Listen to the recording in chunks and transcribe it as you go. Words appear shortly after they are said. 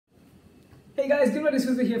Hey guys, Gilroy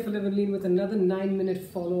Dsouza here for LiveinLean with another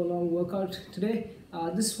 9-minute follow-along workout today.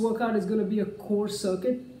 This workout is going to be a core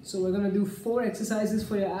circuit. So we're going to do 4 exercises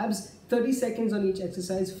for your abs, 30 seconds on each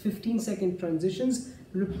exercise, 15-second transitions.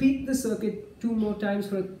 Repeat the circuit 2 more times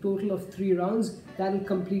for a total of 3 rounds. That will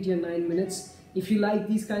complete your 9 minutes. If you like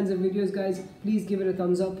these kinds of videos, guys, please give it a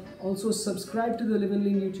thumbs up. Also subscribe to the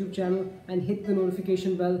LiveinLean YouTube channel and hit the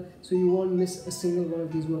notification bell so you won't miss a single one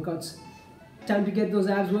of these workouts. Time to get those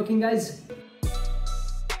abs working, guys.